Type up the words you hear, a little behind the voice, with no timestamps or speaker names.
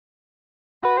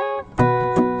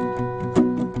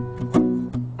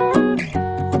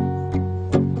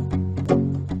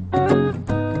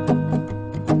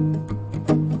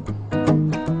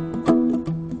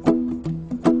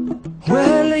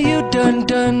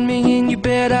on me and you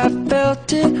bet I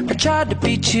felt it. I tried to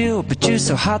beat you, but you're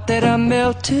so hot that I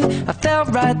melted. I fell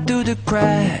right through the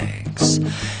cracks.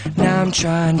 Now I'm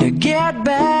trying to get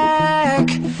back.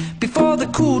 Before the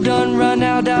cool done run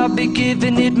out, I'll be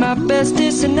giving it my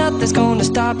bestest, and nothing's gonna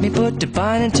stop me but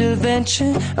divine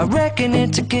intervention. I reckon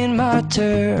it's again my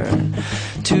turn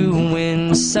to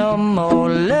win some or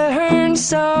learn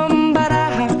some, but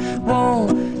I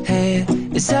won't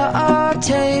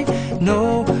hesitate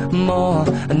no more,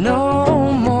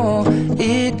 no more.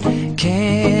 It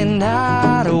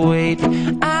cannot wait.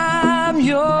 I'm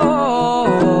yours.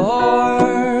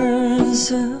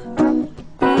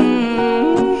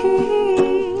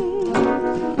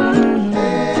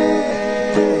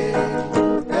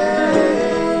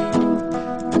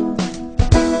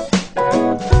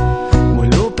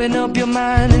 Open up your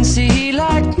mind and see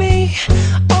like me.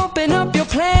 Open up your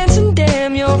plans and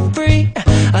damn, you're free.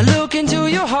 I look into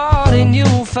your heart and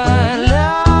you'll find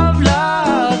love,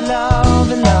 love,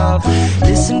 love, and love.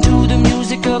 Listen to the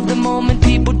music of the moment,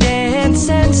 people dance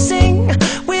and sing.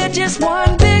 We're just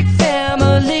one big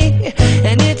family,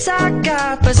 and it's our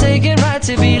God-forsaken right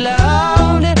to be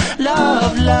loved.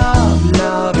 Love, love,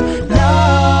 love.